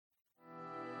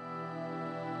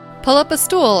Pull up a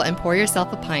stool and pour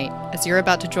yourself a pint as you're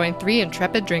about to join three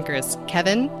intrepid drinkers,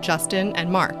 Kevin, Justin,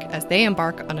 and Mark, as they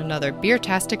embark on another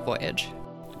beer-tastic voyage.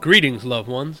 Greetings, loved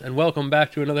ones, and welcome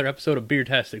back to another episode of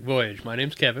Beer-tastic Voyage. My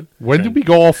name's Kevin. When did we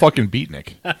go all fucking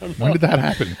beatnik? When did that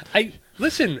happen?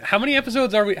 Listen, how many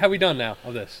episodes have we done now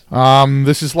of this?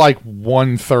 This is like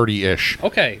 130-ish.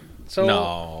 Okay, so...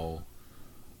 No.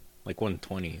 Like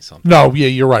 120 something. No, yeah,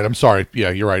 you're right. I'm sorry. Yeah,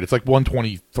 you're right. It's like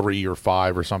 123 or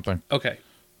 5 or something. Okay.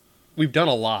 We've done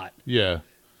a lot. Yeah.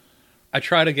 I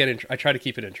try to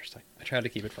keep it interesting. I try to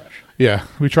keep it fresh. Yeah,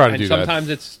 we try to and do that. Sometimes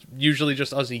it's usually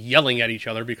just us yelling at each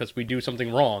other because we do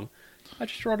something wrong. I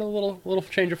just brought a little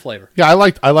change of flavor. Yeah, I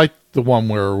liked the one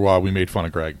where we made fun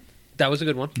of Greg. That was a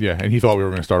good one. Yeah, and he thought we were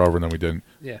going to start over, and then we didn't.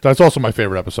 Yeah. That's also my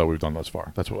favorite episode we've done thus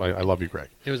far. That's what I love you, Greg.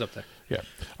 It was up there. Yeah.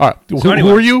 All right. So Who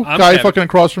are you? I'm Guy Kevin. fucking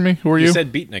across from me? Who are you? You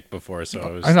said beatnik before, so I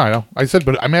was... I know. I said,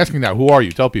 but I'm asking now. Who are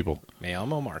you? Tell people. Me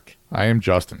Elmo Mark. I am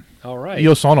Justin. All right.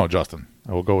 Io sono Justin.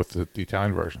 I will go with the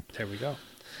Italian version. There we go.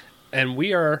 And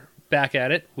we are back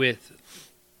at it with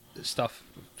stuff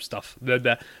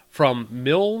from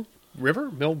Mill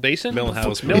Basin?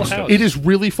 Millhouse. Millhouse. It is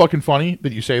really fucking funny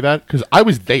that you say that because I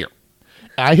was there.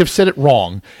 I have said it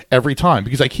wrong every time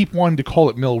because I keep wanting to call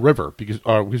it Mill River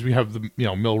because we have the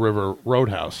Mill River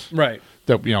Roadhouse Right.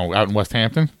 that out in West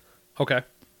Hampton. Okay.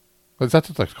 That's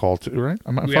what it's called too, right?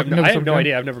 I have no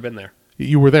idea. I've never been there.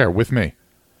 You were there with me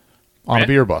on Yeah? a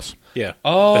beer bus. Yeah.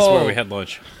 Oh. That's where we had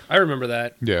lunch. I remember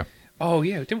that. Yeah. Oh,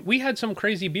 yeah. We had some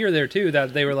crazy beer there, too,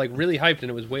 that they were, like, really hyped, and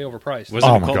it was way overpriced. Wasn't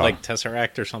Oh it my called, God. like,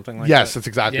 Tesseract or something like Yes, that? that's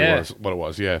exactly Yeah. what it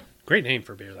was. Yeah. Great name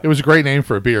for beer, though. It was a great name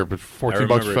for a beer, but $14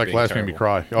 remember for it that being glass made me terrible.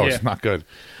 cry. Oh, Yeah. it's not good.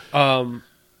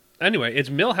 Anyway, it's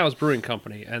Millhouse Brewing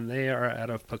Company, and they are out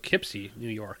of Poughkeepsie, New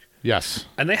York. Yes.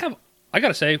 And they have, I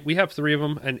gotta say, we have 3 of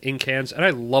them and in cans, and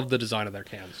I love the design of their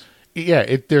cans.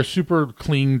 Yeah, they're super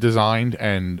clean designed,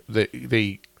 and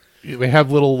they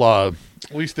have little.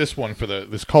 At least this one for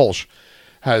this Kolsch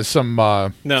has some.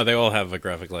 No, they all have a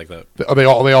graphic like that. They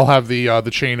all have the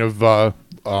chain of.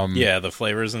 Yeah, the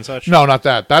flavors and such. No, not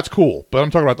that. That's cool. But I'm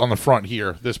talking about on the front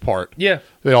here. This part. Yeah.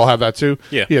 They all have that too.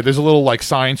 Yeah. Yeah. There's a little like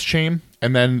science chain,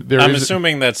 and then I'm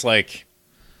assuming that's like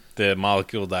the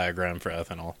molecule diagram for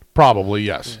ethanol. Probably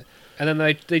yes. And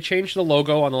then they changed the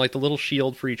logo on the little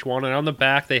shield for each one, and on the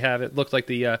back they have it looks like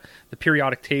the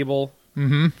periodic table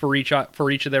for each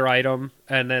of their item,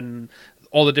 and then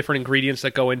all the different ingredients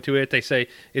that go into it. They say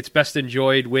it's best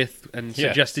enjoyed with and Yeah.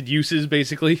 suggested uses,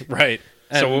 basically. Right.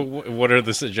 And- So what are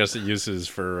the suggested uses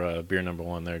for beer number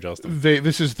 1 there, Justin?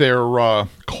 This is their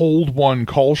cold one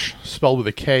Kolsch, spelled with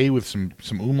a K with some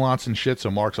umlauts and shit.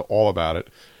 So Mark's all about it.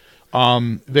 Got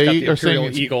They the are saying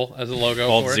Imperial Eagle as a logo.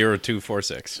 Alt for it.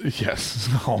 0246. yes.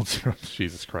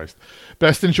 Jesus Christ.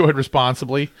 Best enjoyed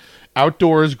responsibly.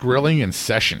 Outdoors grilling and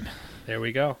session. There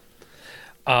we go.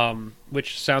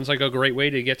 Which sounds like a great way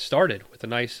to get started with a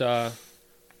nice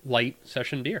light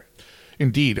session beer.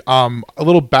 Indeed. A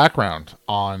little background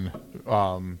on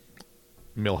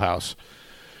Millhouse.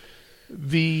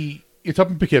 It's up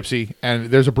in Poughkeepsie, and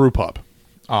there's a brew pub.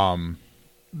 I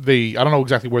don't know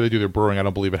exactly where they do their brewing. I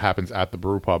don't believe it happens at the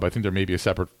brew pub. I think there may be a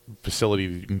separate facility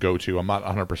that you can go to. I'm not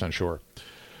 100% sure.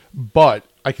 But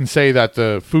I can say that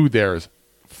the food there is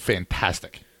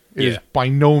fantastic. It is Yeah. by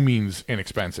no means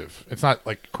inexpensive. It's not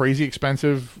like crazy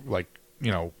expensive, like,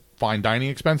 fine dining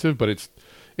expensive, but it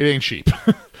ain't cheap.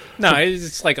 No,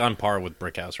 it's like on par with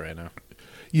Brickhouse right now.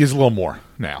 He is a little more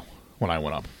now when I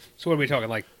went up. So what are we talking,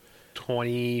 like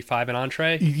 25 an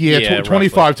entree? Yeah, Yeah,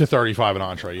 25 to 35 an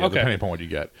entree, Okay. depending upon what you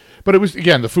get. But it was,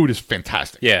 again, the food is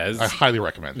fantastic. Yeah, it's- I highly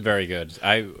recommend it. Very good.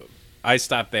 I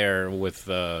stopped there with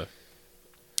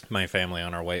my family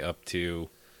on our way up to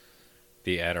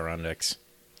the Adirondacks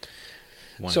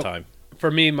one So- time.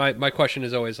 For me, my question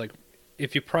is always like,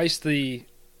 if you price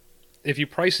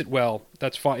it well,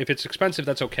 that's fine. If it's expensive,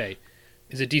 that's okay.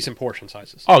 Is it decent portion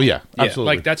sizes? Oh, yeah, Yeah,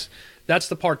 absolutely. Like that's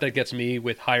the part that gets me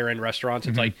with higher end restaurants.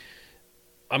 It's like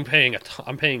I'm paying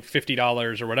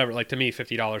 $50 or whatever. Like to me,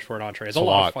 $50 for an entree is it's a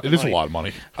lot. Of It fucking is money. a lot of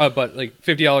money. But like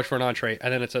 $50 for an entree,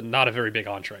 and then it's not a very big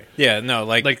entree. Yeah, no,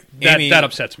 like that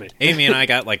upsets me. Amy and I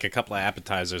got like a couple of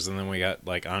appetizers, and then we got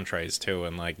like entrees too,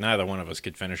 and like neither one of us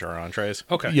could finish our entrees.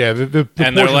 Okay. Yeah, the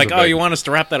And they're portions like, are "Oh, big. you want us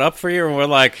to wrap that up for you?" And we're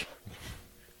like,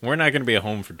 "We're not going to be at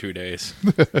home for 2 days.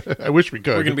 I wish we could.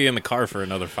 We're going to be in the car for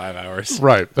another 5 hours."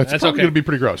 Right. That's That's probably okay. going to be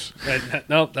pretty gross.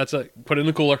 No, that's put it in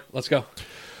the cooler. Let's go.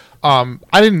 I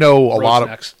didn't know a Road lot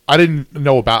snacks. of. I didn't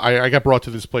know about. I got brought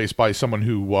to this place by someone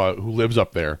who lives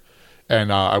up there, and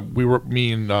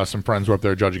me and some friends were up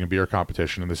there judging a beer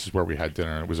competition, and this is where we had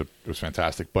dinner. And it was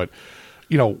fantastic. But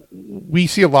we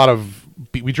see a lot of,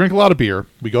 we drink a lot of beer.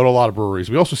 We go to a lot of breweries.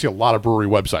 We also see a lot of brewery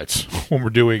websites when we're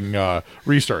doing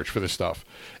research for this stuff.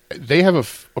 They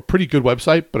have a pretty good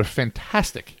website, but a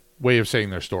fantastic way of saying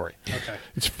their story. Okay.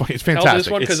 It's Tell fantastic. this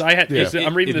one because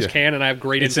I'm reading this yeah. can and I have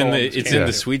great It's info. in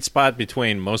the sweet spot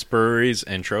between most breweries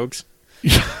and Trogs.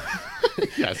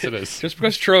 Yes, it is. Just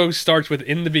because Trogs starts with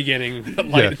 "in the beginning,"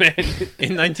 like man.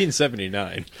 In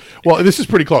 1979. Well, this is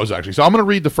pretty close, actually. So I'm going to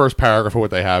read the first paragraph of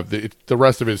what they have. The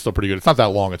rest of it is still pretty good. It's not that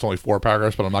long. It's only 4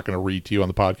 paragraphs, but I'm not going to read to you on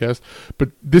the podcast. But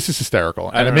this is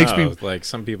hysterical. And it makes me... like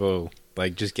some people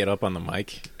like just get up on the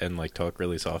mic and like talk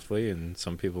really softly, and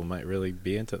some people might really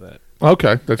be into that.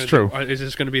 Okay, that's true. Is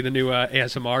this going to be the new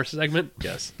ASMR segment?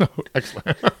 Yes.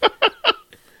 Excellent.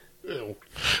 Ew.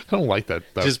 I don't like that.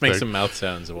 Just make thing. some mouth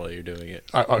sounds while you're doing it.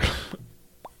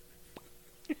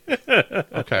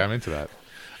 Okay, I'm into that.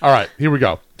 All right, here we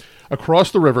go.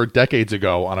 Across the river decades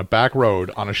ago on a back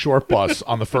road on a short bus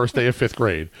on the first day of 5th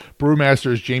grade,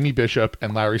 brewmasters Jamie Bishop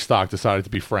and Larry Stock decided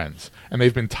to be friends, and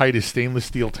they've been tight as stainless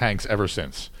steel tanks ever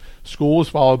since. School was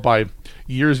followed by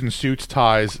years in suits,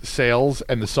 ties, sales,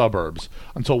 and the suburbs,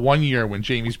 until one year when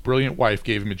Jamie's brilliant wife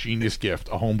gave him a genius gift,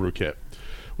 a homebrew kit.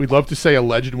 We'd love to say a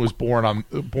legend was born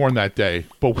that day,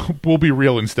 but we'll be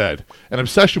real instead. An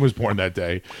obsession was born that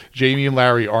day. Jamie and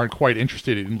Larry aren't quite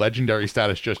interested in legendary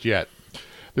status just yet.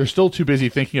 They're still too busy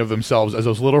thinking of themselves as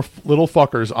those little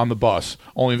fuckers on the bus,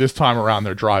 only this time around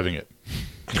they're driving it.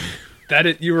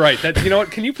 You're right. You know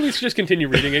what? Can you please just continue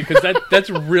reading it? Because that's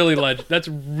really that's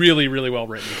really, really well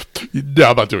written.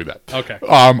 No, I'm not doing that. Okay.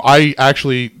 I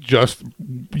actually just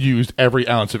used every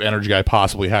ounce of energy I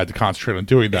possibly had to concentrate on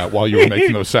doing that while you were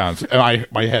making those sounds, and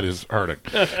my head is hurting.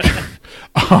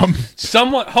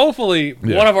 Somewhat. Hopefully,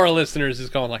 one of our listeners is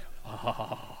going like,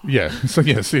 Yeah. So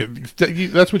yeah, see,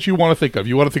 that's what you want to think of.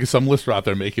 You want to think of some listener out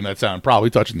there making that sound, probably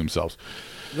touching themselves.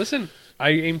 listen, I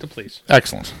aim to please.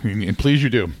 Excellent, and please you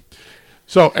do.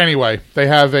 So anyway, they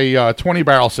have a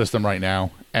 20-barrel system right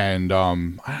now, and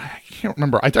I can't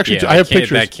remember. I have pictures.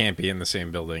 That can't be in the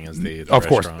same building as the of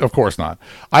course not.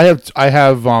 I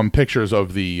have pictures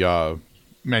of the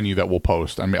menu that we'll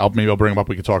post. Maybe I'll bring them up.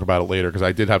 We can talk about it later because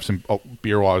I did have some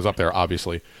beer while I was up there.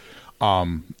 Obviously,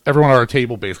 everyone at our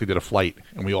table basically did a flight,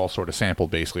 and we all sort of sampled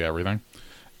basically everything.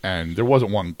 And there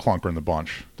wasn't one clunker in the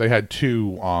bunch. They had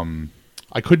 2.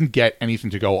 I couldn't get anything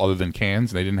to go other than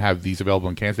cans, and they didn't have these available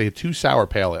in cans. They had 2 sour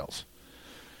pale ales.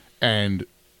 And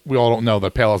we all don't know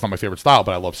that pale ale is not my favorite style,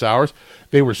 but I love sours.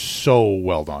 They were so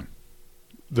well done.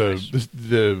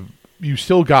 You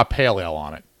still got pale ale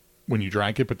on it when you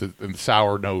drank it, but the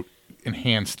sour note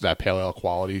enhanced that pale ale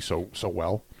quality so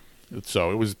well.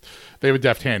 So they have a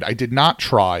deft hand. I did not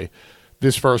try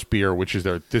this first beer, which is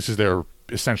their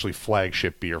essentially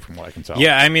flagship beer from what I can tell.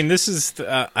 Yeah, I mean, this is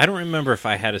I don't remember if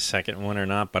I had a second one or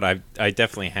not, but I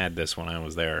definitely had this when I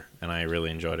was there, and I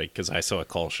really enjoyed it because I saw a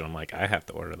Kolsch, and I'm like, I have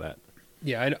to order that.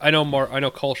 Yeah, I know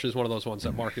Kolsch is one of those ones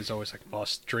that Mark is always like,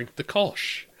 must drink the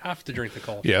Kolsch. Have to drink the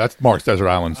Kolsch. Yeah, that's Mark's Desert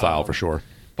Island style for sure.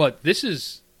 But this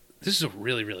is a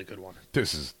really, really good one.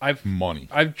 This is money.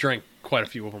 I've drank quite a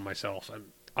few of them myself,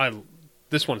 and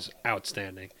this one's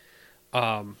outstanding.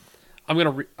 I'm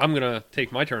gonna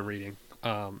take my turn reading.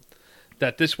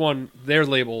 That this one, their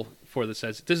label for this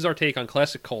says, "This is our take on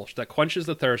classic Kolsch that quenches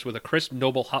the thirst with a crisp,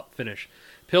 noble hop finish.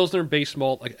 Pilsner base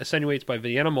malt accentuates by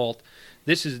Vienna malt.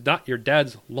 This is not your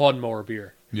dad's lawnmower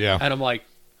beer." Yeah, and I'm like,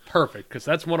 perfect, because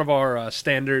that's one of our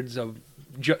standards of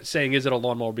saying, "Is it a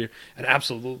lawnmower beer?" And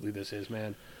absolutely, this is,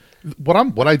 man.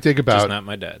 What I dig about Just not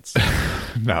my dad's.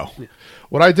 No, yeah.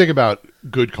 What I dig about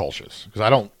good Kolsch's,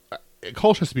 because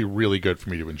Kolsch has to be really good for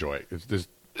me to enjoy it.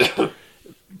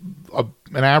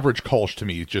 An average Kolsch to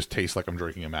me just tastes like I'm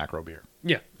drinking a macro beer.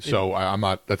 Yeah. So I'm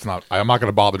not going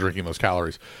to bother drinking those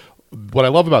calories. What I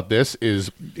love about this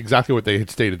is exactly what they had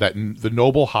stated, that the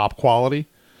noble hop quality,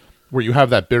 where you have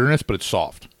that bitterness, but it's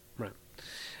soft. Right.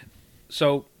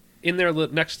 So in their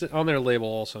on their label,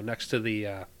 also next to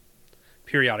the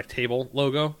periodic table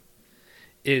logo,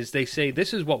 is they say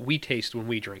this is what we taste when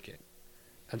we drink it.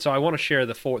 And so I want to share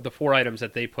the four items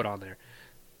that they put on there.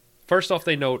 First off,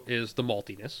 they note is the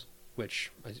maltiness,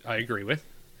 which I agree with.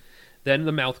 Then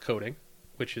the mouth coating,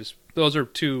 which is those are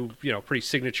 2 pretty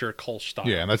signature Kolsch style.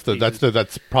 Yeah, and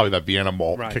that's probably that Vienna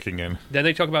malt kicking in. Then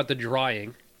they talk about the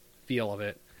drying feel of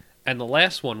it, and the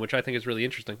last one, which I think is really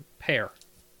interesting, pear.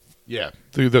 Yeah,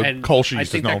 the Kolsch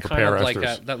is known for pear esters.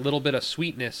 Like that little bit of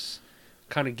sweetness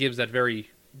kind of gives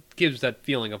that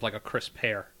feeling of like a crisp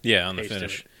pear. Yeah, on the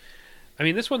finish. I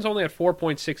mean, this one's only at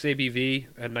 4.6 ABV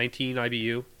and 19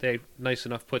 IBU. They nice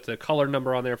enough put the color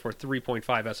number on there for 3.5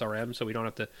 SRM, so we don't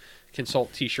have to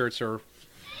consult T-shirts or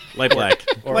light black,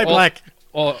 light black.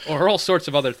 or all sorts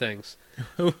of other things.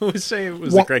 Who was saying?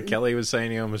 Was What- it Greg Kelly was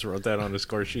saying he almost wrote that on his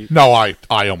score sheet? No, I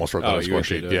almost wrote that Oh, on the you score did,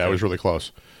 sheet. okay. Yeah, it was really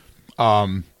close.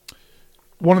 One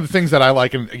of the things that I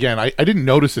like, and again, I didn't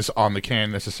notice this on the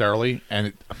can necessarily,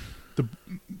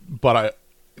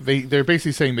 they're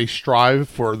basically saying they strive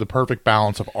for the perfect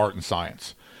balance of art and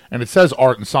science, and it says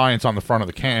art and science on the front of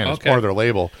the can as Okay. part of their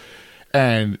label,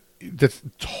 and that's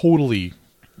totally,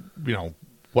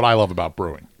 what I love about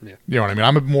brewing. Yeah. You know what I mean?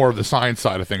 I'm more of the science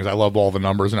side of things. I love all the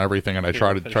numbers and everything, and I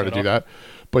try to finish it do off. that.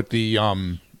 But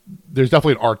there's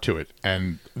definitely an art to it,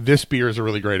 and this beer is a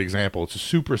really great example. It's a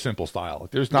super simple style.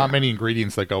 There's not many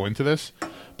ingredients that go into this,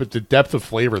 but the depth of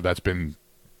flavor that's been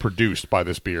produced by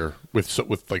this beer with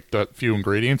like the few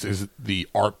ingredients is the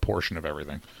art portion of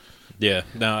everything. Yeah,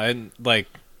 no, and like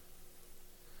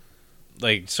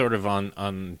sort of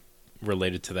on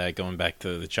related to that, going back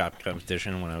to the chop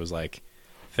competition when I was like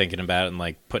thinking about it and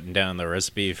like putting down the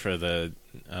recipe for the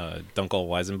Dunkel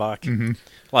Weizenbach. Mm-hmm.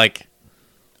 Like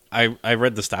I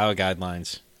read the style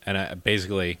guidelines and I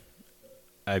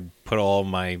put all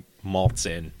my malts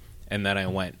in, and then I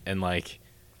went and like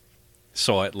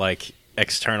saw it like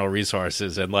external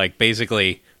resources and like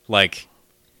basically like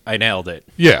I nailed it.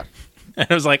 Yeah, And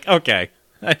I was like, okay,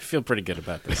 I feel pretty good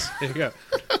about this. There you go.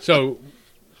 So,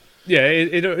 yeah,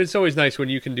 it's always nice when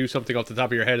you can do something off the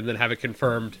top of your head and then have it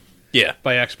confirmed Yeah.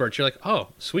 by experts. You're like, oh,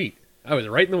 sweet. I was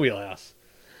right in the wheelhouse.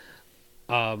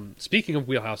 Speaking of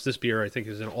wheelhouse, this beer I think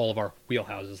is in all of our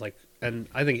wheelhouses. And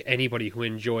I think anybody who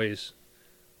enjoys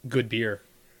good beer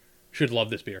should love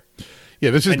this beer.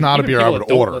 yeah. This is And not a even beer I people would that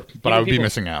don't order, like- but even I would be people-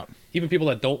 missing out. Even people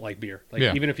that don't like beer, like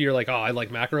Yeah. even if you're like, oh, I like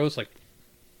macros, like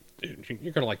dude,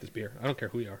 you're gonna like this beer. I don't care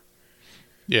who you are.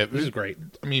 Yeah, This is great.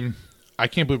 I mean, I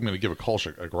can't believe I'm going to give a Kolsch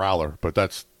a growler, but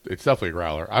it's definitely a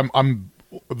growler. I'm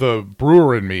the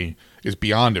brewer in me is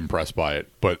beyond impressed by it,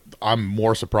 but I'm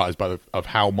more surprised of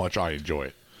how much I enjoy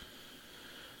it.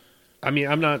 I mean,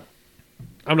 I'm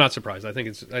not surprised. I think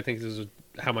this is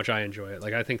how much I enjoy it.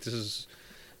 Like, I think this is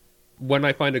when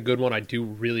I find a good one, I do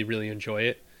really, really enjoy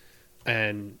it,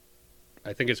 and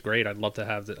I think it's great. I'd love to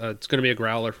have it's going to be a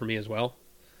growler for me as well,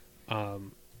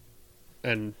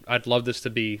 and I'd love this to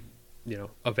be,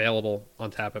 available on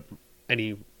tap at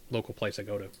any local place I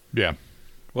go to. Yeah,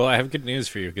 Well, I have good news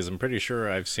for you because I'm pretty sure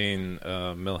I've seen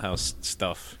Millhouse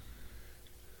stuff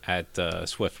at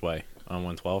Swiftway on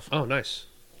 112. Oh, nice,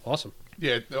 awesome.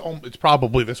 yeah. It's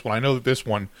probably this one. I know that this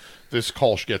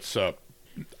Kolsch gets. I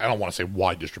don't want to say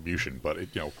wide distribution, but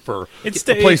for It's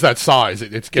a place that size,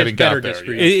 it's getting better out there.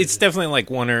 distribution. Yeah. It's definitely like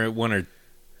one or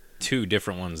two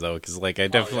different ones though, because like I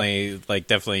definitely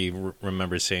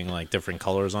remember seeing like different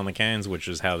colors on the cans, which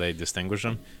is how they distinguish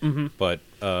them. Mm-hmm. But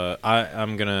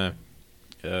I'm gonna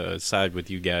side with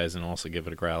you guys and also give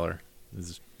it a growler. This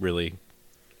is really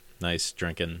nice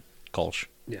drinking Kolsch.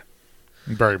 Yeah,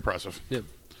 Very impressive.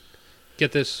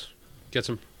 get this, get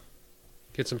some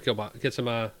kielbasa, get some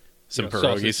Some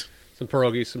sausage, pierogies. some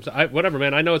pierogies, whatever,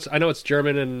 man. I know it's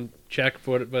German and Czech,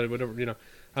 but whatever,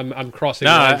 I'm crossing.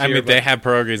 No, lines I here, mean they but- have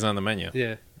pierogies on the menu.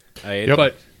 Yeah, I ate Yep.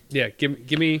 but yeah,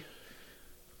 give me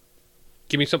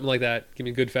something like that. Give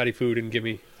me good fatty food and give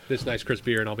me this nice crisp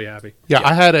beer, and I'll be happy. Yeah,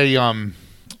 I had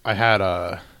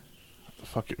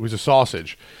it was a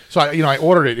sausage. So I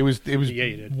ordered it. It was Yeah,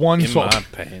 you did. one in my sausage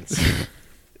pants.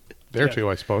 there too,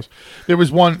 I suppose. There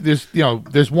was one.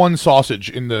 There's one sausage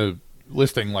in the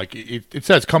listing. Like it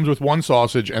says comes with one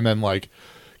sausage and then like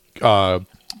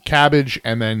cabbage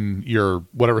and then your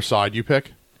whatever side you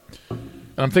pick. And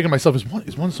I'm thinking to myself,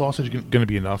 is one sausage going to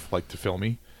be enough like to fill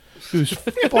me? It was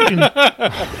fucking.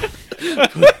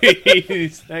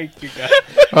 Please, thank you, guys.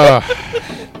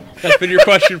 That's been your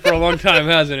question for a long time,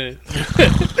 hasn't it?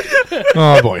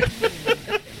 Oh boy.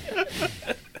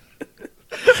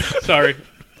 Sorry,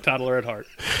 toddler at heart.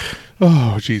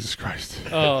 Oh Jesus Christ.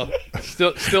 Oh,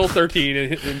 still 13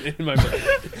 in my brain.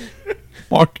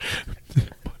 Mark,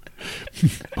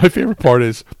 my favorite part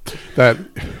is that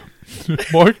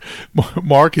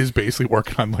Mark is basically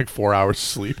working on like 4 hours of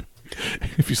sleep,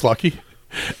 if he's lucky,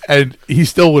 and he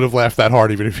still would have laughed that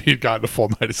hard even if he had gotten a full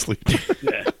night of sleep.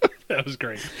 Yeah, that was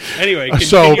great. Anyway,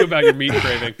 So- continue about your meat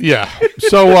craving. Yeah.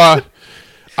 So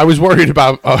I was worried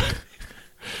about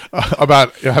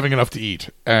having enough to eat,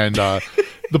 and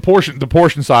the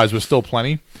portion size was still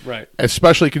plenty. Right.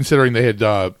 Especially considering they had,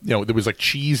 there was like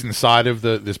cheese inside of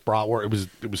this bratwurst.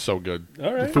 It was so good.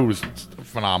 All right. The food was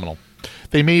phenomenal.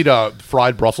 They made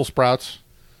fried Brussels sprouts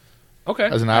Okay.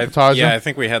 as an appetizer. Yeah, I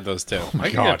think we had those too. Oh my I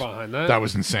can God, get behind that. that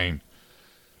was insane.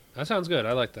 That sounds good.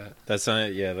 I like that. That's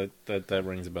that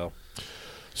rings a bell.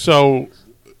 So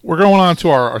we're going on to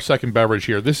our second beverage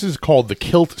here. This is called the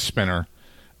Kilt Spinner,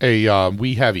 a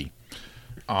wee heavy.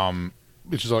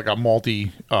 which is like a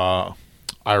malty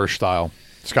Irish style,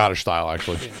 Scottish style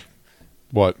actually. Yeah.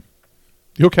 What?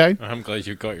 You okay? I'm glad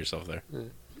you caught yourself there.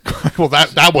 Well,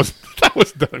 that was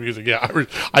amusing. Yeah,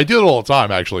 I do it all the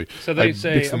time actually. So they I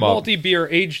say mix a them up. malty beer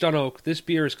aged on oak. This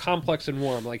beer is complex and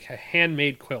warm, like a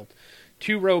handmade quilt.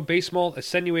 2-row base malt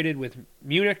attenuated with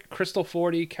Munich Crystal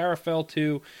 40, Carafel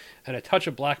 2, and a touch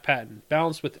of black patent,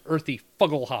 balanced with earthy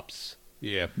fuggle hops.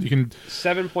 Yeah, you can.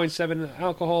 7.7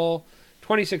 alcohol,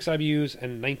 26 IBUs,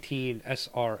 and 19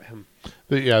 SRM.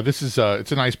 Yeah, this is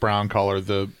it's a nice brown color.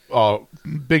 The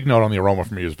big note on the aroma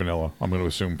for me is vanilla. I'm going to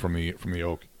assume from the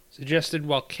oak. Suggested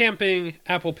while camping,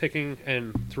 apple picking,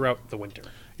 and throughout the winter.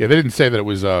 Yeah, they didn't say that it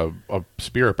was a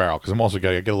spirit barrel because I'm also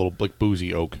going to get a little like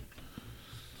boozy oak.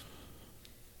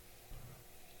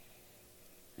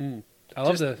 I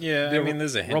love Just- yeah, the I mean,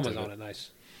 there's a hint aromas of on it. it.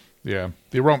 Nice. Yeah,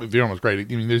 the aroma is great. I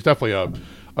mean, there's definitely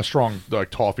a strong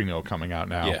like toffee note coming out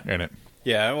now Yeah. in it.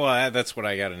 Yeah, well, that's what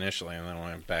I got initially, and then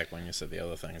I went back when you said the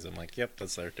other things. I'm like, yep,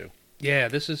 that's there too. Yeah,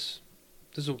 this is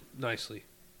nicely.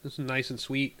 This is nice and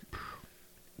sweet.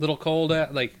 Little cold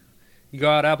at like you go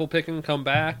out apple picking, come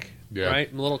back, Yeah.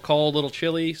 right? A little cold, little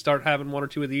chilly. Start having one or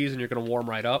two of these, and you're gonna warm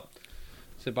right up.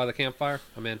 Sit by the campfire.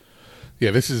 I'm in. Yeah,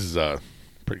 this is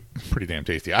pretty damn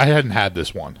tasty. I hadn't had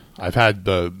this one. I've had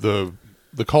the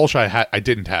Kolsch I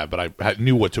didn't have, but I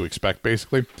knew what to expect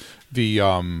basically.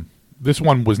 The this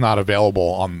one was not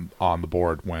available on the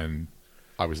board when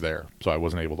I was there, so I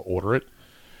wasn't able to order it.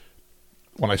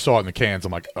 When I saw it in the cans,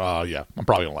 I'm like, yeah, I'm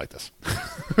probably gonna like this.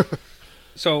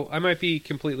 So I might be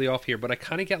completely off here, but I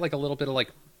kind of get like a little bit of like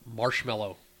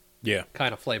marshmallow Yeah.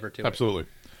 kind of flavor to it. Absolutely.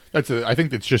 I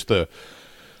think it's just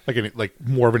like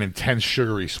more of an intense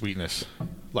sugary sweetness,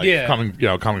 like Yeah.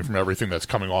 coming from everything that's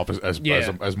coming off as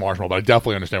marshmallow. But I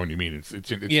definitely understand what you mean.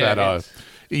 It's Yeah, that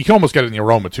you can almost get it in the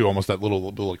aroma too, almost that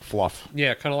little like fluff.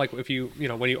 Yeah, kind of like if you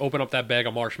when you open up that bag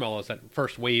of marshmallows, that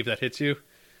first wave that hits you.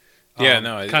 Yeah,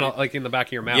 no, kind of like in the back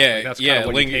of your mouth. Yeah, like that's yeah, kind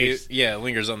of what you taste. it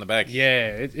lingers on the back. Yeah,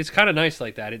 it's kind of nice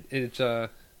like that. It's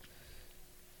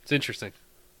interesting.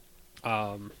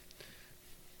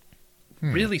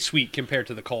 Really sweet compared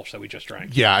to the Kolsch that we just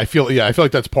drank. Yeah, I feel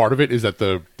like that's part of it. Is that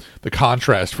the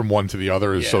contrast from one to the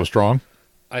other is Yeah. so strong.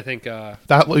 I think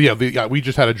We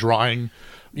just had a drying,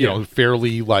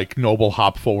 fairly like noble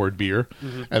hop forward beer,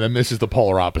 and then this is the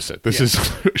polar opposite. This is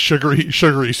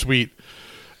sugary sweet.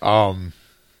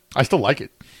 I still like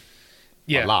it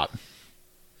a lot.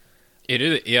 It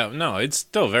is. Yeah, no, it's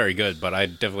still very good, but I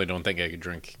definitely don't think I could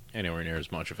drink anywhere near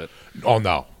as much of it. Oh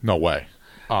no way.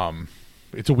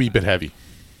 It's a wee bit heavy.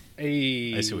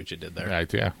 I see what you did there.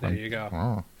 Yeah, There you go.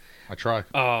 Oh, I try.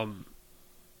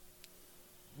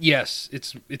 Yes,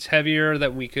 it's heavier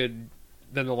than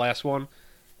the last one,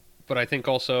 but I think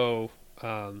also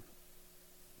time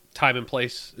and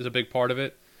place is a big part of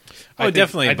it.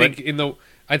 Definitely.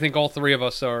 I think all three of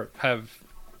us have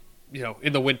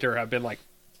in the winter have been like,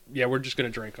 yeah, we're just going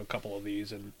to drink a couple of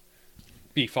these and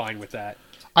be fine with that.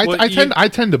 I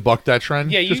tend to buck that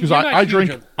trend. Yeah, just because you're not I huge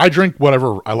drink I drink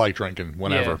whatever I like drinking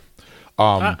whenever.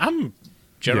 I'm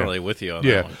generally with you on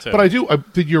that one, too. But I do.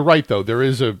 You're right though. There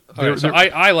is a. Okay, so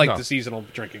I like the seasonal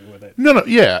drinking with it. No,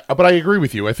 yeah, but I agree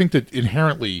with you. I think that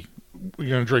inherently we're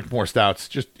going to drink more stouts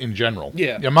just in general.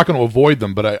 Yeah. I'm not going to avoid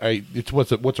them, but it's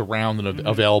what's around and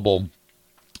available,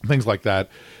 things like that.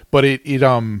 But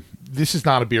this is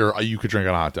not a beer you could drink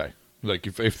on a hot day. Like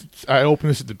if I open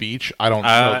this at the beach, I don't.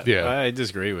 I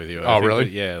disagree with you. Oh,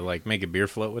 really? Like make a beer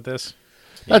float with this.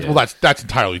 Well, that's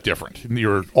entirely different.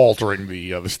 You're altering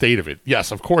the state of it.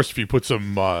 Yes, of course. If you put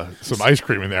some ice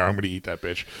cream in there, I'm going to eat that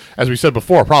bitch. As we said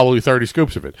before, probably 30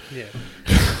 scoops of it. Yeah.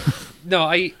 No,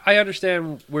 I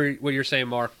understand what you're saying,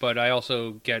 Mark, but I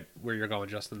also get where you're going,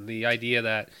 Justin. The idea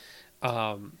that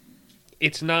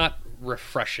it's not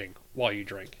refreshing while you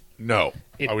drink. No,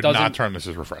 I would not term this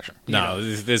as refreshing. No,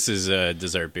 this is a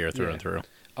dessert beer through and through.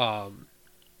 When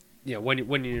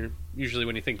you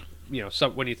think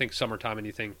when you think summertime and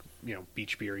you think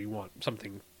beach beer, you want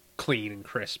something clean and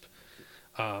crisp,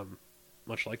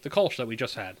 much like the Kolsch that we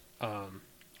just had.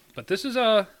 But this is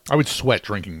I would sweat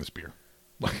drinking this beer.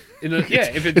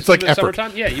 If it's like in the effort.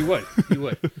 summertime, you would.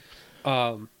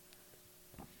 And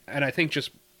I think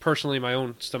just personally, my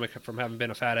own stomach from having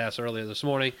been a fat ass earlier this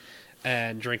morning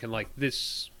and drinking like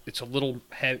this, it's a little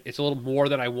more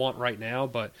than I want right now,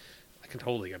 but I can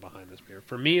totally get behind this beer.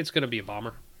 For me, it's going to be a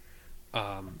bomber.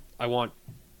 I want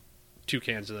 2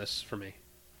 cans of this for me,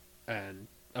 and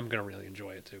I'm going to really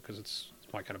enjoy it too because it's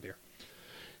my kind of beer.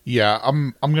 Yeah,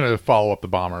 I'm going to follow up the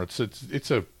bomber. It's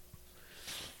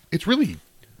really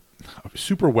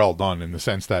super well done in the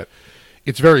sense that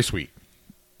it's very sweet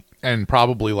and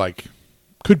probably like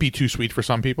could be too sweet for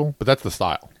some people, but that's the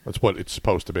style. That's what it's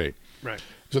supposed to be. Right.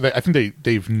 So I think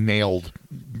they've nailed,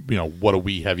 what a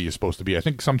wee heavy is supposed to be. I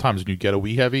think sometimes when you get a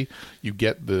wee heavy, you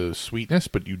get the sweetness,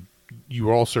 but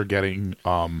you also getting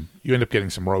you end up getting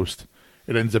some roast.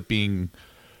 It ends up being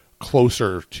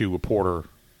closer to a porter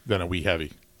than a wee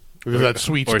heavy. There's that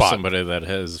sweet or spot. somebody that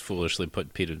has foolishly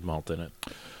put peated malt in it.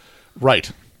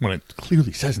 Right. When it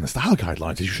clearly says in the style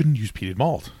guidelines that you shouldn't use peated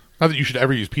malt. Not that you should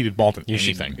ever use peated malt in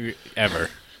anything. Should, ever.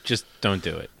 Just don't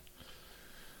do it.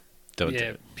 Don't do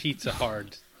Yeah, it. peat's a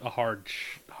hard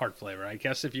flavor. I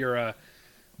guess if you're a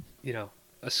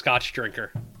Scotch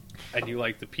drinker and you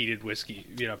like the peated whiskey,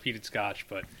 peated Scotch,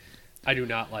 but I do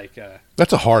not like.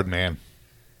 That's a hard man.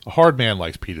 A hard man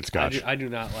likes peated Scotch. I do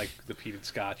not like the peated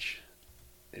Scotch.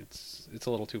 It's a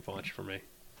little too much for me.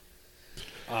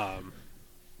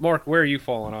 Mark, where are you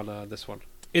falling on this one?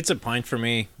 It's a pint for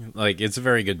me. Like, it's a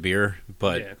very good beer,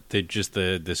 but Yeah.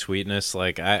 the sweetness,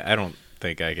 like, I don't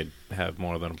think I could have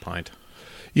more than a pint.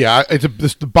 Yeah,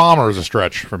 the bomber is a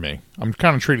stretch for me. I'm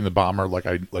kind of treating the bomber like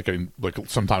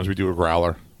sometimes we do a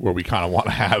growler where we kind of want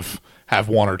to have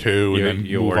one or two and then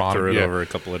You move work on. through it Yeah. over a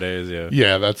couple of days, yeah.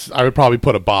 Yeah, I would probably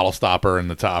put a bottle stopper in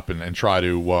the top and try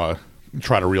to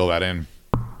reel that in.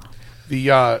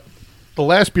 The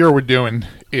last beer we're doing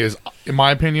is, in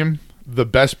my opinion, the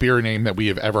best beer name that we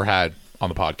have ever had on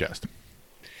the podcast.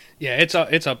 Yeah, it's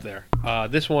up there.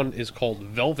 This one is called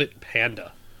Velvet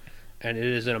Panda, and it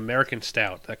is an American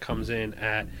stout that comes in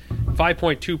at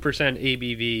 5.2%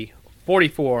 ABV,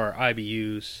 44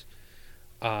 IBUs,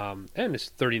 and it's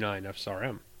 39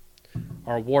 FSRM.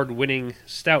 Our award-winning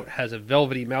stout has a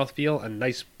velvety mouthfeel and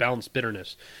nice balanced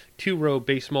bitterness. 2-row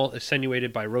base malt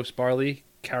attenuated by roast barley,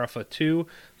 Carafa 2,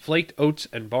 flaked oats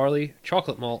and barley,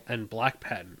 chocolate malt, and black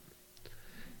patent.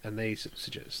 And they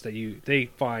suggest that they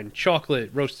find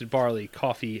chocolate, roasted barley,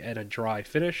 coffee, and a dry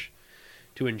finish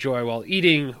to enjoy while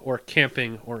eating or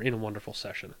camping or in a wonderful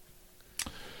session.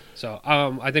 So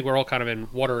I think we're all kind of in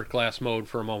water glass mode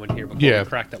for a moment here before we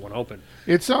crack that one open.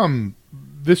 It's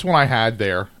this one I had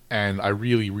there, and I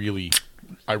really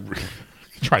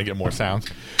trying to get more sounds.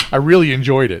 I really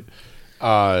enjoyed it.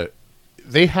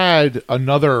 They had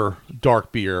another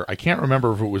dark beer. I can't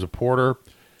remember if it was a porter.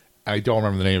 I don't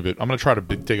remember the name of it. I'm going to try to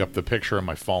dig up the picture on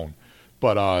my phone.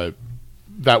 But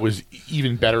that was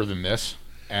even better than this.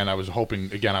 And I was hoping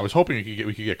we could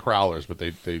get crowlers, but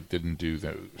they didn't do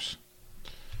those.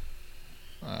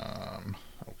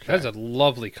 Okay. That's a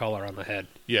lovely color on the head.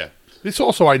 Yeah. This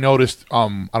also I noticed, I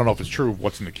don't know if it's true of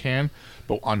what's in the can,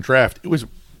 but on draft, it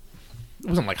wasn't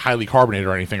like highly carbonated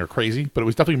or anything or crazy, but it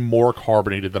was definitely more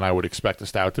carbonated than I would expect a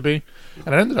stout to be.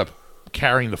 And it ended up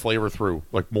carrying the flavor through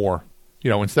like more.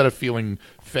 Instead of feeling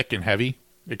thick and heavy,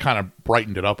 it kind of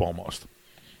brightened it up almost.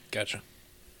 Gotcha.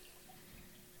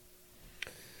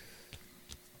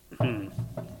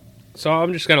 So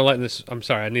I'm just kind of letting this... I'm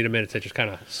sorry, I need a minute to just kind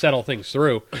of settle things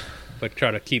through, but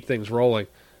try to keep things rolling.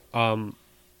 When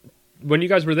you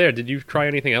guys were there, did you try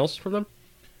anything else from them?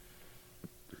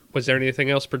 Was there anything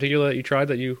else particular that you tried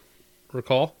that you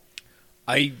recall?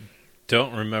 I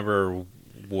don't remember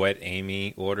what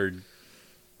Amy ordered.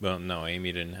 Well, no,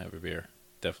 Amy didn't have a beer.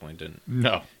 Definitely didn't.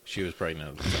 No. She was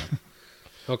pregnant at the time.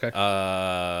 Okay.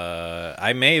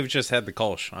 I may have just had the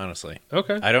Kolsch, honestly.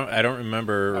 Okay. I don't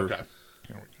remember Okay.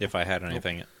 if I had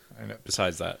anything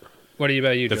besides that. What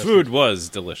about you, The Justin? food was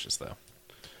delicious, though.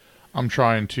 I'm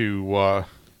trying to,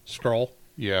 Scroll.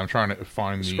 I'm trying to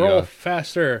find Scroll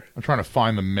faster. I'm trying to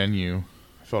find the menu.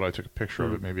 I thought I took a picture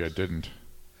of it. Maybe I didn't.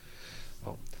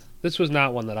 This was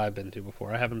not one that I've been to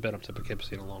before. I haven't been up to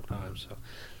Poughkeepsie in a long time, so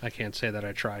I can't say that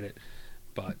I tried it.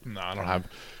 But No, I don't have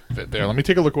it there. Let me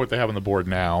take a look at what they have on the board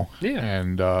now. Yeah.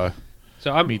 And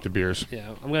so I'm meet the beers. Yeah,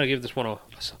 I'm gonna give this one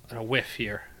a whiff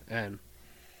here, and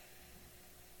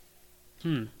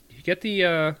you get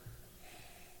the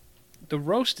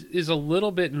roast is a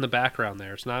little bit in the background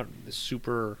there. It's not the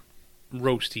super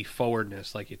roasty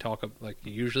forwardness like you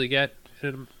usually get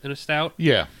in a stout.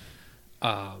 Yeah.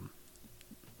 I'm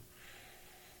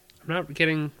not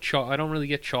getting I don't really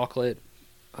get chocolate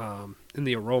in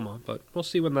the aroma, but we'll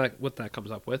see what that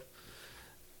comes up with.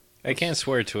 I can't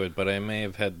swear to it, but I may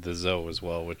have had the Zoe as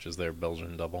well, which is their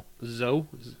Belgian double. Zoe?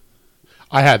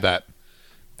 I had that.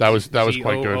 That was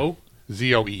quite good. ZOO?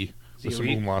 ZOE. With some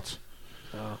ZOE? umlauts.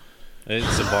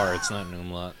 It's a bar. It's not an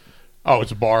umlaut. Oh,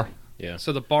 it's a bar. Yeah.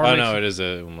 So the bar Oh, makes no, it is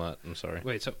a umlaut. I'm sorry.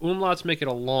 Wait, so umlauts make it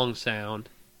a long sound.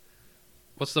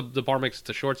 What's the bar makes it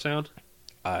a short sound?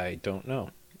 I don't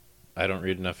know. I don't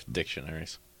read enough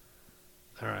dictionaries.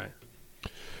 All right.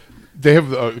 They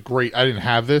have a great. I didn't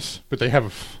have this, but they have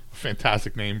a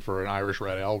fantastic name for an Irish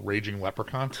red ale, Raging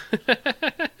Leprechaun.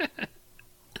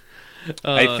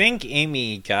 I think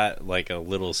Amy got like a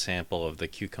little sample of the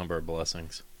cucumber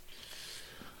blessings.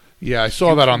 Yeah, I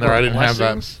saw that on there. I didn't have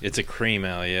that. Blessings? It's a cream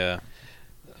ale, yeah.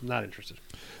 I'm not interested.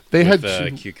 They With had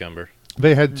two, cucumber.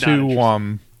 they had Not two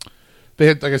interested. they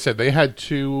had, like I said, they had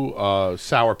two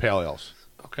sour pale ales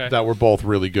Okay. that were both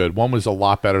really good. One was a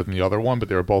lot better than the other one, but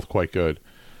they were both quite good.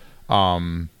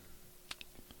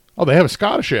 Oh, they have a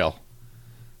Scottish ale.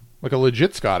 Like a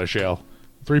legit Scottish ale.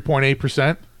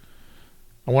 3.8%.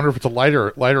 I wonder if it's a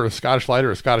a Scottish lighter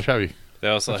or a Scottish heavy. They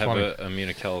also That's have funny. a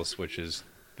Munichelis, which is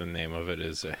the name of it.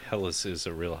 Is Hellas is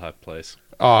a real hot place.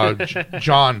 John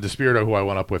DeSpirito, who I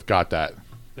went up with, got that.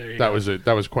 There you That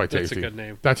go. was quite That's a tasty. good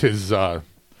name. That's his.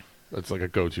 That's like a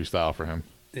go-to style for him.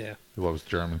 Yeah. He loves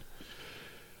German.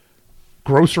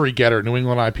 Grocery Getter, New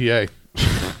England IPA.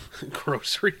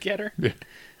 Grocery getter? Yeah.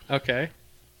 Okay.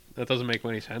 That doesn't make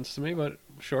any sense to me, but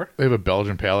sure. They have a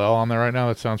Belgian Pale Ale on there right now.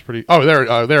 That sounds pretty. Oh,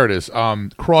 there it is.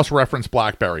 Cross-reference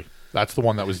Blackberry. That's the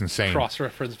one that was insane.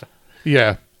 Cross-reference.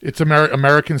 Yeah, it's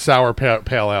American Sour Pale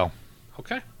Ale.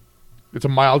 Okay. It's a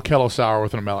mild kettle sour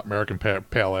with an American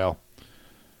Pale Ale.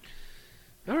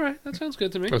 All right. That sounds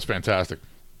good to me. That's fantastic.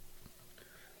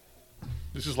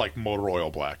 This is like motor oil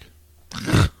black.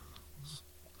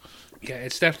 Yeah,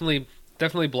 it's definitely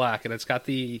black, and it's got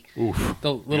the Oof.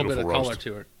 little bit Beautiful of roast. color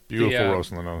to it. Beautiful The,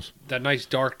 roast in the nose. That nice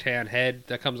dark tan head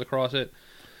that comes across it.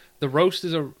 The roast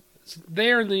is it's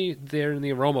there in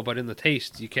the aroma, but in the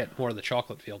taste, you get more of the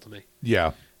chocolate feel to me.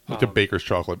 Yeah, like a baker's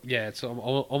chocolate. Yeah, it's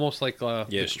almost like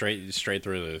Yeah, straight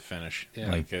through the finish.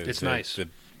 Yeah. Like It's the, nice. The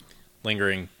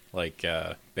lingering like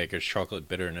baker's chocolate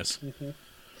bitterness.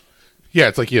 Yeah,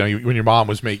 it's like, when your mom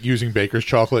was using baker's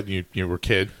chocolate and you were a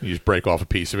kid, you just break off a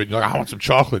piece of it and you're like, I want some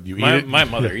chocolate. You eat it. My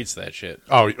mother eats that shit.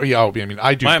 Oh, yeah. I mean,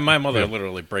 I do. My mother yeah.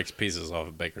 literally breaks pieces off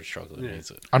of baker's chocolate and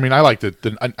eats it. I mean, I like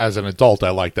as an adult, I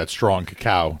like that strong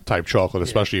cacao type chocolate,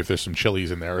 especially if there's some chilies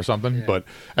in there or something. Yeah. But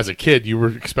as a kid, you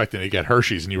were expecting to get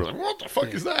Hershey's and you were like, what the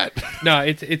fuck is that? No,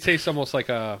 it tastes almost like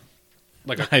a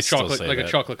I still chocolate say like a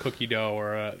that. chocolate cookie dough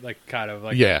or a like kind of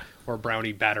like Yeah. or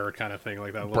brownie batter kind of thing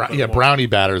like that. A little bit Yeah, more- brownie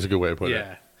batter is a good way to put it.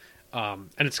 Yeah,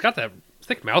 and it's got that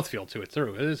thick mouthfeel to it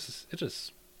too. It's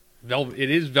just velvet. It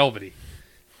is velvety.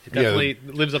 It Yeah. definitely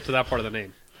lives up to that part of the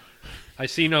name. I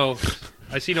see no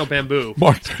bamboo.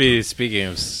 Mark, Speaking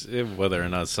of whether or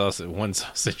not one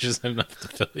sausage is enough to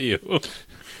fill you.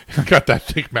 I got that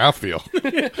thick mouthfeel.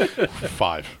 We're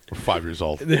 5 years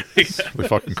old. They're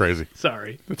fucking crazy.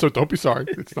 Sorry, So don't be sorry.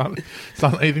 It's not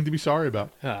anything to be sorry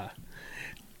about.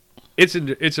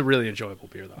 it's a really enjoyable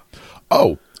beer though.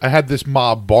 Oh, I had this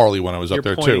mob barley when I was You're up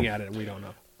there pointing too. at it, and we don't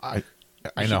know.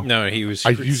 I know. No, he was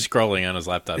scrolling on his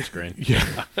laptop screen.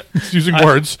 Yeah, it's using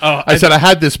words. oh, I said I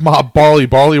had this mob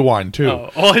barley wine too. Oh,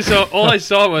 all I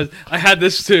saw was I had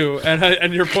this too,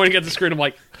 and you're pointing at the screen. I'm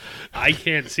like, I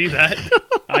can't see that.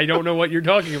 I don't know what you're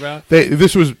talking about.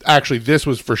 This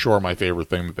was for sure my favorite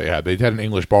thing that they had. They had an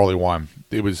English barley wine.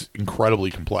 It was incredibly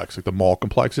complex, like the malt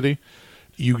complexity.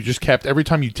 You just kept every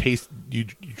time you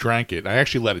drank it. I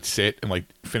actually let it sit and like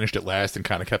finished it last and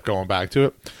kind of kept going back to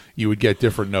it. You would get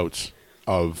different notes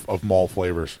of malt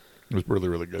flavors. It was really,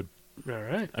 really good. All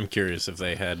right. I'm curious if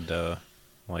they had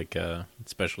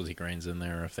specialty grains in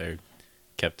there, or if they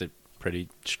kept it pretty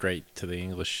straight to the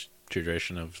English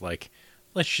tradition of like,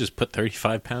 let's just put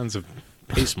 35 pounds of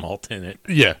base malt in it.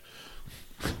 Yeah.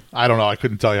 I don't know. I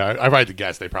couldn't tell you. I had to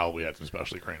guess they probably had some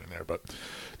specialty grain in there, but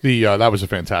that was a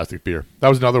fantastic beer. That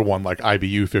was another one like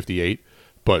IBU 58,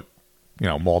 but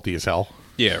malty as hell.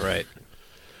 Yeah, right.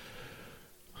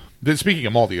 Speaking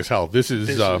of malty as hell, this is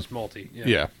malty.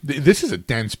 Yeah. This is a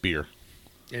dense beer.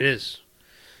 It is.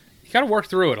 You got to work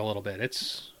through it a little bit.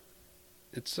 It's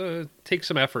takes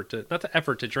some effort not the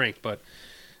effort to drink, but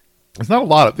There's not a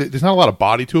lot of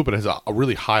body to it, but it has a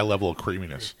really high level of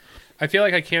creaminess. I feel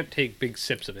like I can't take big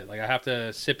sips of it. Like I have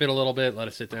to sip it a little bit, let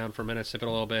it sit down for a minute, sip it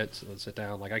a little bit, let it sit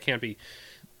down. Like I can't be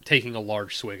taking a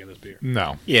large swig of this beer.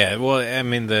 No. Yeah, well, I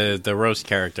mean, the roast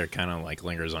character kind of like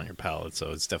lingers on your palate,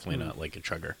 so it's definitely not like a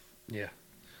chugger. Yeah.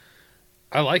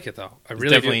 I like it though. I really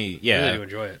definitely- do, yeah. really do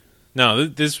enjoy it. No,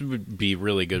 this would be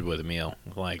really good with a meal,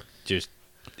 like just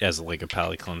as like a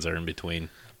palate cleanser in between.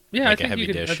 Yeah, Like a I think heavy you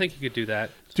could. dish. I think you could do that.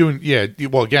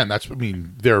 Well, again,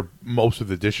 most of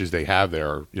the dishes they have there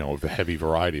are, of the heavy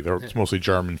variety. It's mostly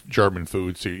German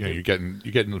food, so you're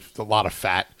getting a lot of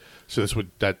fat. So this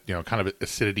kind of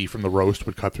acidity from the roast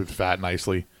would cut through the fat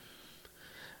nicely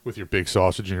with your big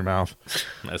sausage in your mouth.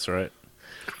 That's right.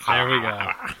 There we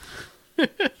go.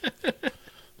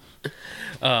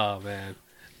 Oh man,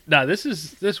 no,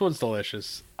 this one's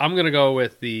delicious. I'm gonna go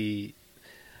with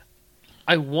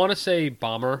I want to say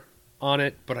bomber on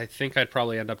it, but I think I'd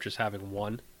probably end up just having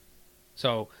one.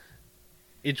 So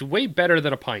it's way better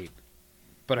than a pint,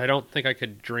 but I don't think I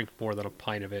could drink more than a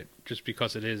pint of it just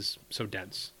because it is so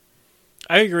dense.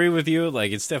 I agree with you.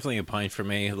 Like, it's definitely a pint for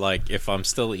me. Like, if I'm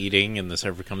still eating and the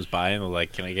server comes by and they're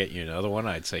like, "Can I get you another one?"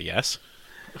 I'd say yes.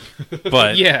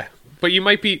 But Yeah, but you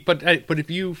might be, but if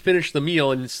you finish the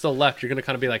meal and it's still left, you're gonna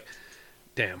kind of be like,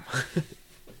 "Damn."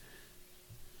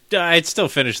 I'd still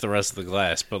finish the rest of the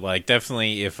glass. But like,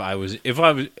 definitely, if I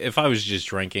was just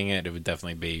drinking it, it would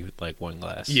definitely be like one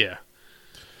glass. Yeah.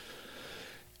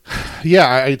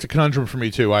 Yeah, it's a conundrum for me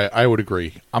too. I would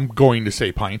agree. I'm going to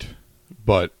say pint,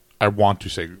 but I want to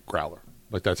say growler.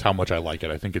 Like, that's how much I like it.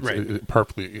 I think it's Right.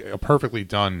 a perfectly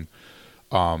done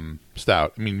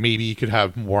stout. I mean, maybe you could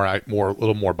have a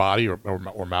little more body or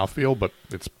mouthfeel, but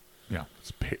it's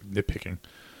nitpicking.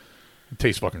 It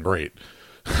tastes fucking great.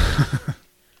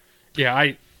 Yeah,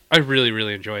 I really,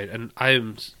 really enjoy it, and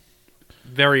I'm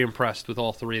very impressed with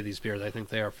all three of these beers. I think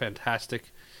they are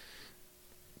fantastic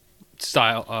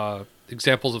style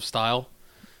examples of style.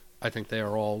 I think they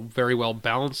are all very well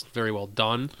balanced, very well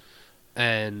done,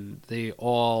 and they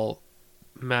all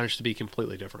manage to be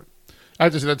completely different.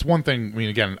 That's one thing. I mean,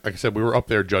 again, like I said, we were up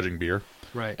there judging beer,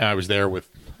 Right. and I was there with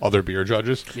other beer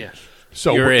judges. Yeah.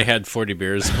 So You already had 40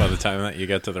 beers by the time that you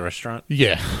got to the restaurant?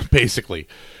 yeah, basically.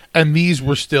 And these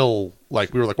were still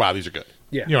like, we were like, wow, these are good.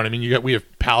 Yeah. You know what I mean? We have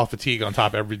palate fatigue on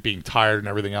top of being tired and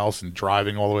everything else and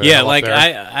driving all the way. Yeah, up like there.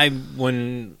 I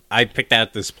when I picked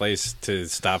out this place to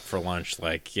stop for lunch,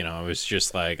 like, you know, it was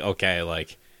just like, okay,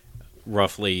 like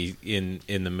roughly in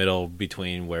the middle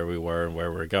between where we were and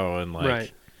where we're going, like,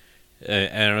 Right.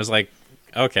 and I was like,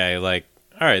 okay, like,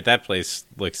 all right, that place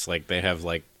looks like they have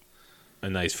like a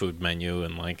nice food menu,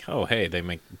 and like, oh hey, they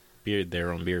make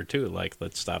their own beer too, like,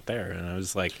 let's stop there. And I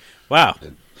was like, wow,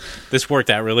 this worked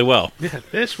out really well. Yeah,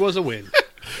 this was a win.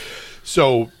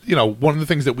 So, you know, one of the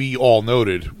things that we all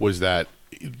noted was that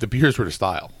the beers were to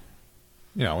style.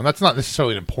 You know, and that's not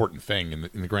necessarily an important thing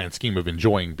in the grand scheme of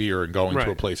enjoying beer and going to a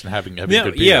Right. place and having Yeah,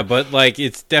 good beer. yeah, but like,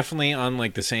 it's definitely on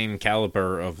like the same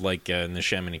caliber of like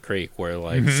Neshaminy Creek, where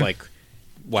like it's like,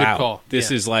 wow, call.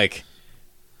 this Yeah. is like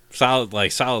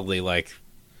solidly like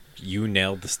you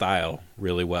nailed the style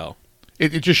really well.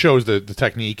 It just shows the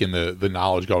technique and the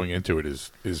knowledge going into it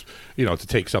is you know, to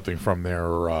take something from their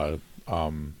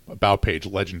about page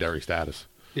legendary status.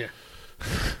 Yeah.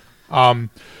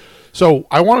 So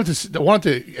I wanted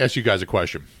to ask you guys a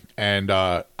question, and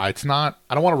it's not.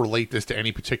 I don't want to relate this to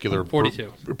any particular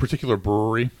 42. particular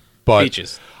brewery, but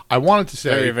Peaches, I wanted to say,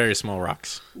 very very small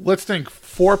rocks. let's think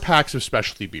 4 packs of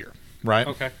specialty beer, right?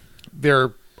 Okay.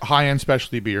 They're high end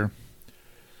specialty beer.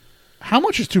 How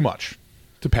much is too much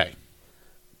to pay?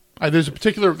 There's a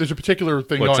particular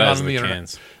thing What going size on are in the the internet.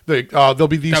 cans? There'll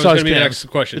be these That was size gonna be the cans. next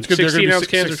question. It's good. They're gonna be 16-ounce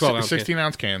cans or 12-ounce cans?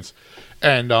 16-ounce cans,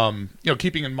 and you know,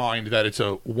 keeping in mind that it's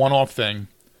a one-off thing,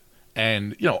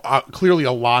 and you know, clearly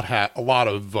a lot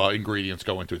of ingredients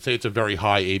go into it. Say it's a very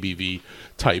high ABV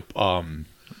type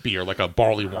beer, like a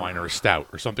barley wine or a stout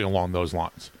or something along those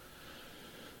lines.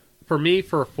 For me,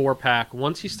 for a 4-pack,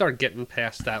 once you start getting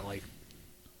past that, like,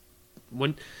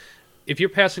 if you're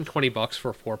passing $20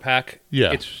 for a 4-pack,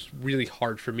 Yeah. it's really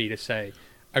hard for me to say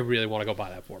I really want to go buy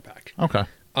that 4-pack. Okay.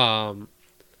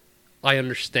 I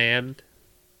understand,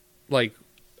 like,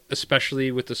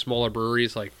 especially with the smaller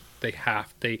breweries, like,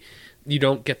 you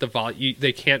don't get the volume,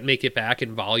 they can't make it back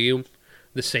in volume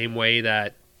the same way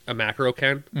that a macro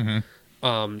can.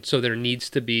 Mm-hmm. So there needs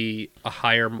to be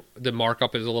the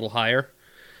markup is a little higher.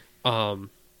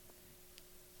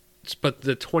 But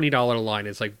the $20 line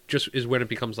is like is when it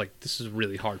becomes like, this is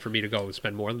really hard for me to go and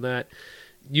spend more than that.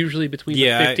 Usually between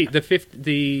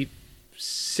the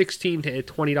 $16 to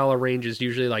 $20 range is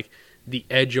usually like the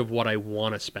edge of what I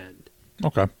want to spend.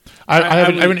 Okay. I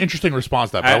have an interesting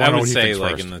response to that. But I want to know would what he say thinks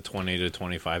like first. in the $20 to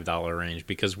 $25 range,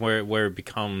 because where it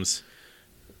becomes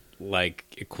like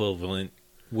equivalent,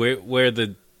 where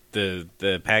the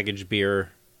packaged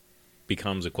beer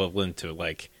becomes equivalent to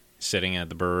like sitting at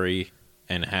the brewery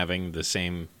and having the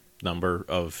same number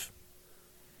of,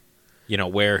 you know,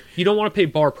 where You don't want to pay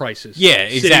bar prices. Yeah,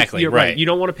 exactly, You're right. You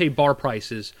don't want to pay bar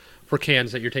prices for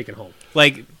cans that you're taking home.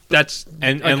 like That's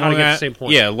and I kind of get the same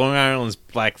point. Yeah, Long Island's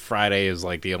Black Friday is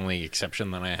like the only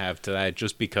exception that I have to that,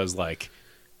 just because like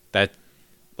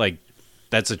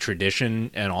that's a tradition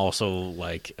and also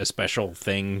like a special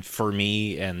thing for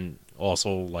me, and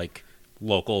also like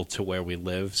local to where we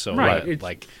live. So Right.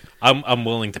 like I'm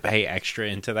willing to pay extra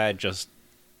into that just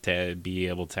to be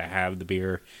able to have the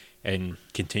beer and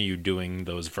continue doing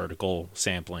those vertical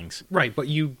samplings. Right, but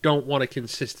you don't want to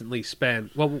consistently spend.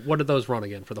 What did those run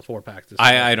again for the 4-pack?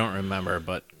 I don't remember,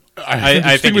 but I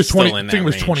think think it was it's still in that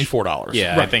 $20. range. $24.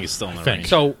 Yeah, I Right. think it's still in the Thanks. range.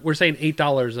 So we're saying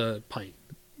 $8 a pint.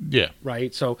 Yeah.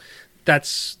 right? So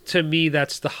that's, to me,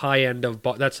 that's the high end of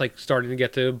that's like starting to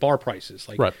get to bar prices.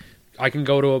 Like Right. I can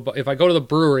go to if I go to the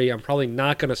brewery, I'm probably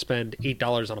not going to spend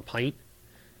 $8 on a pint,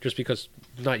 just because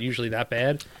it's not usually that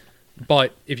bad.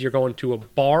 But if you're going to a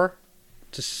bar,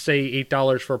 to say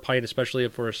 $8 for a pint, especially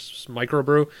for a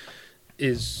microbrew,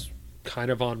 is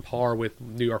kind of on par with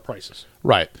New York prices.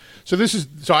 Right. So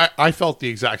I felt the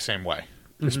exact same way.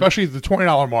 Especially the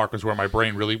 $20 mark was where my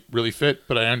brain really, really fit,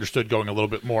 but I understood going a little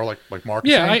bit more like Mark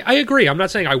was Yeah, saying. I agree. I'm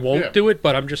not saying I won't Yeah. do it,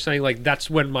 but I'm just saying like that's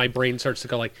when my brain starts to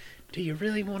go like, do you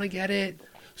really want to get it?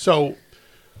 So,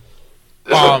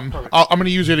 I'm going to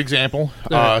use an example.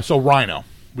 Okay. So Rhino,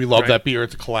 we love Right. that beer.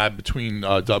 It's a collab between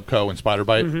Dubco and Spider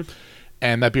Bite,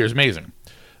 and that beer is amazing.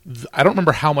 I don't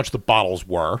remember how much the bottles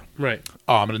were, Right.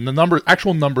 and the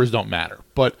actual numbers don't matter.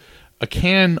 But a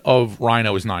can of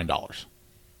Rhino is $9.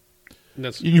 And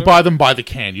that's You buy them by the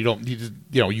can. You don't.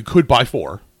 You could buy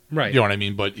 4. Right. You know what I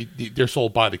mean? But they're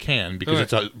sold by the can because Okay.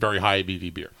 it's a very high ABV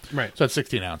beer. Right. So that's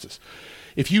 16 ounces.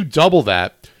 If you double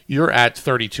that, you're at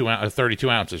 32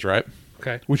 ounces, right?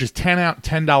 Okay. Which is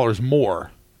 $10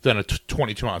 more than a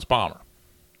 22-ounce bomber.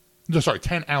 No, sorry,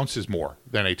 10 ounces more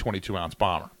than a 22-ounce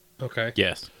bomber. Okay.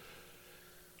 Yes.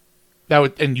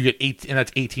 And you get and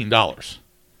that's $18.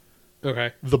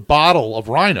 Okay. The bottle of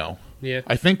Rhino, Yeah.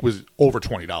 I think, was over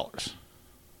 $20.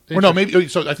 Or no, maybe.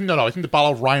 So I think I think the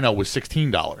bottle of Rhino was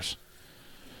 $16,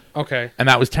 Okay. and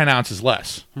that was 10 ounces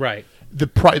less. Right. The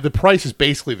price is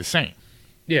basically the same.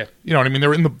 Yeah. You know what I mean?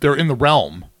 They're in the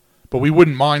realm, but we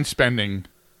wouldn't mind spending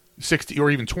 $60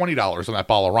 or even $20 on that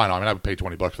bottle of Rhino. I mean, I would pay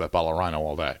 $20 for that bottle of Rhino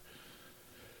all day.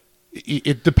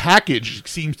 The package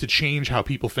seems to change how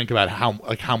people think about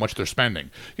how much they're spending.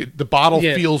 The bottle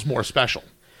Yeah. feels more special.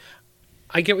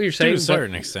 I get what you're To saying, a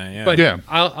certain extent, yeah. but Yeah.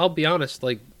 I'll be honest.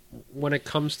 Like when it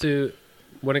comes to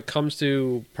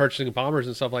purchasing bombers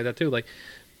and stuff like that too, like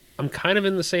I'm kind of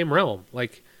in the same realm.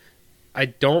 Like I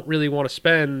don't really want to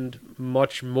spend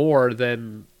much more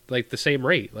than like the same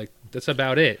rate. Like that's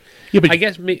about it. Yeah, but I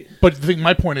guess me. But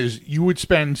my point is, you would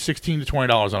spend $16 to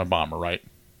 $20 on a bomber, right?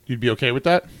 You'd be okay with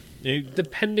that.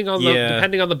 Depending on Yeah.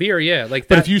 the beer, yeah. Like,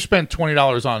 But that, if you spent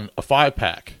 $20 on a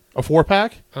 5-pack, a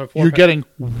 4-pack, On a you're 4-pack. getting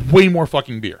way more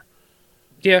fucking beer.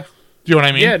 yeah, Do you know what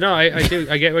I mean? yeah, no, I do.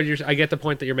 I get I get the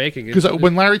point that you're making. Because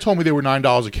when Larry told me they were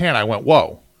 $9 a can, I went,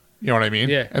 "Whoa!" You know what I mean?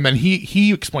 Yeah. And then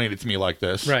he explained it to me like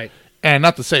this, Right. And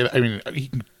not to say that, I mean,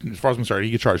 as far as I'm concerned,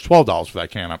 he could charge $12 for that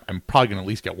can. I'm probably going to at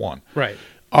least get one. right,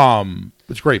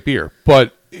 It's great beer,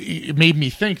 but it made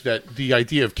me think that the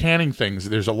idea of canning things,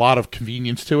 there's a lot of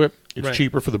convenience to it. It's Right.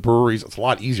 cheaper for the breweries. It's a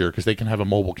lot easier because they can have a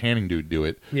mobile canning dude do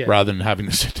it Yeah. rather than having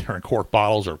to sit there and cork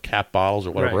bottles or cap bottles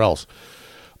or whatever Right. else.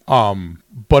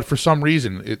 But for some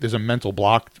reason, there's a mental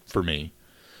block for me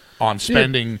on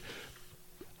spending,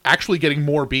 actually getting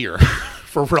more beer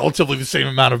for relatively the same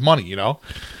amount of money, you know?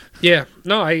 yeah.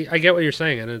 No, I get what you're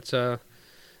saying, and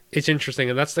it's interesting,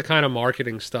 and that's the kind of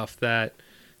marketing stuff that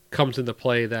comes into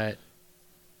play that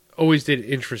always did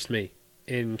interest me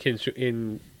in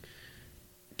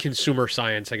consumer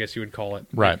science, I guess you would call it.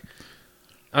 Right.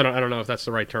 I don't know if that's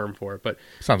the right term for it, but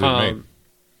Sounds good to me.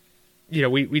 you know,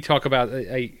 we talk about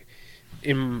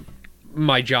in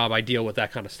my job, I deal with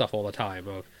that kind of stuff all the time.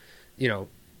 Of, you know,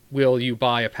 will you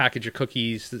buy a package of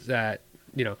cookies that,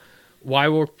 you know, why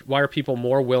are people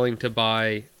more willing to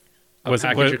buy a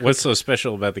package of What's so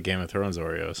special about the Game of Thrones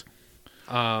Oreos?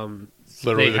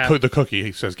 Literally, they have- the cookie,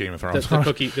 he says Game of Thrones.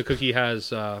 the cookie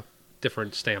has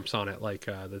different stamps on it, like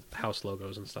the house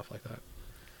logos and stuff like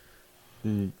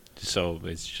that. So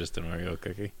it's just an Oreo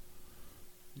cookie.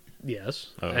 Yes,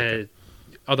 Oh, okay.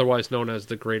 Otherwise known as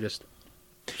the greatest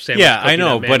sandwich Yeah, cookie I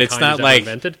know, that but it's mankind not has ever like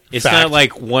invented. it's Fact. not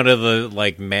like one of the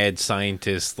like mad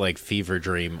scientist like fever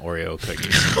dream Oreo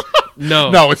cookies.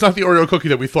 No, it's not the Oreo cookie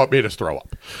that we thought made us throw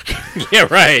up, Yeah,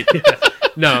 right.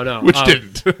 No, which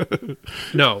didn't.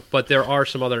 No, but there are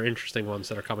some other interesting ones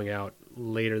that are coming out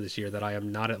later this year that I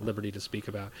am not at liberty to speak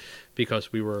about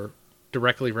because we were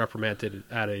directly reprimanded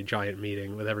at a giant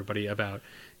meeting with everybody about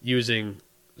using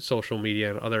social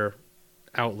media and other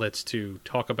outlets to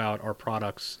talk about our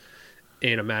products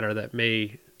in a manner that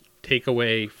may take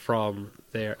away from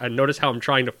their. And notice how I'm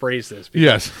trying to phrase this. Because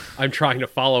Yes. I'm trying to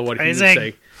follow what he's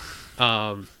saying.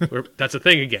 That's a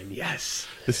thing again. Yes.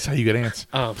 This is how you get ants.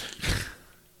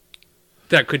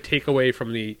 That could take away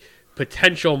from the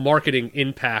potential marketing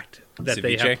impact that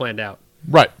they Ceviche? have planned out.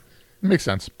 Right. Makes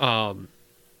sense.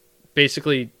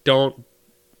 Basically, don't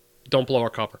blow our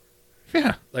cover.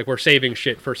 Yeah. Like, we're saving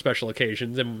shit for special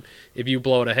occasions, and if you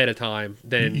blow it ahead of time,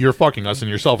 then You're fucking us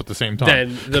and yourself at the same time.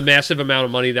 then the massive amount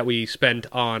of money that we spent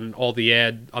on all the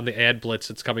ad blitz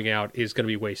that's coming out is going to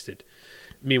be wasted.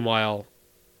 Meanwhile,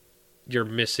 you're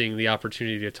missing the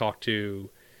opportunity to talk to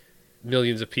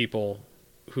millions of people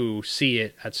who see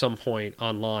it at some point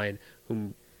online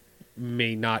who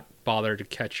may not bother to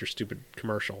catch your stupid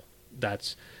commercial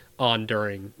that's on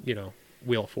during,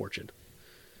 Wheel of Fortune.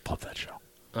 Love that show.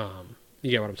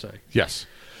 You get what I'm saying? Yes.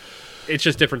 It's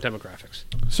just different demographics,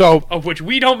 So of which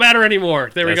we don't matter anymore.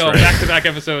 There we That's go. right. Back-to-back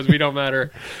episodes. We don't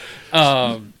matter.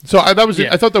 I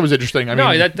Yeah. thought that was interesting. I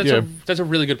mean, That's a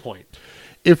really good point.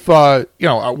 if one of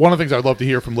the things I'd love to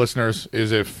hear from listeners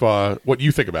is if what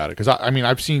you think about it, because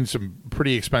I've seen some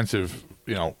pretty expensive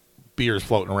beers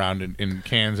floating around in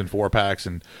cans and 4-packs,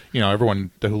 and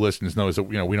everyone who listens knows that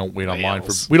we don't wait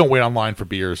online for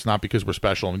beers, not because we're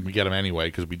special and we get them anyway,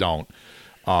 because we don't.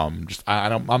 I'm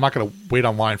not going to wait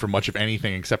online for much of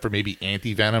anything except for maybe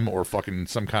anti-venom or fucking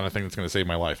some kind of thing that's going to save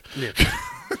my life. Yeah.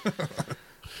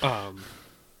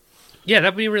 Yeah,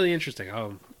 that'd be really interesting.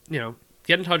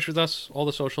 Get in touch with us, all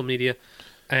the social media,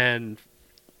 and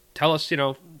tell us,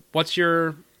 what's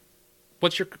your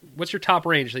top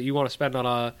range that you want to spend on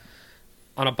a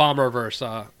bomber verse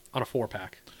on a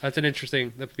 4-pack. That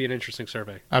would be an interesting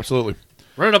survey. Absolutely.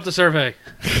 Run it up the survey.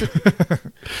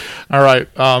 All right.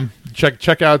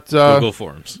 Check out Google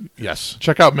Forums. Yes.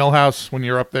 Check out Millhouse when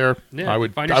you're up there. Yeah,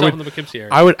 find yourself in the Poughkeepsie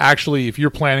area. I would actually, if you're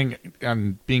planning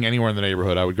on being anywhere in the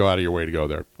neighborhood, I would go out of your way to go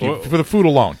there for the food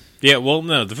alone. Yeah, well,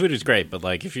 no, the food is great, but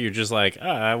like if you're just like,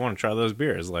 I want to try those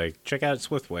beers, like check out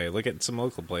Swiftway, look at some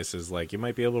local places, like you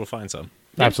might be able to find some.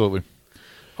 Yeah. Absolutely.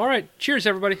 All right, cheers,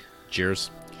 everybody. Cheers.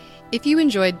 If you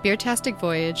enjoyed Beertastic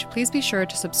Voyage, please be sure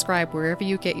to subscribe wherever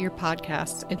you get your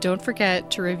podcasts, and don't forget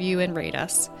to review and rate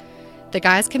us. The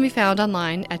guys can be found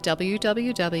online at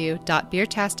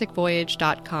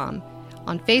www.beertasticvoyage.com,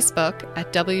 on Facebook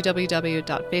at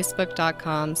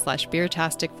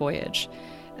www.facebook.com/beertasticvoyage,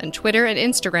 and Twitter and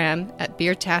Instagram at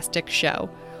Beertastic Show,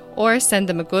 or send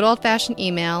them a good old-fashioned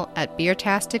email at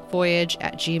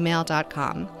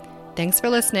beertasticvoyage@gmail.com. Thanks for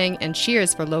listening, and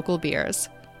cheers for local beers.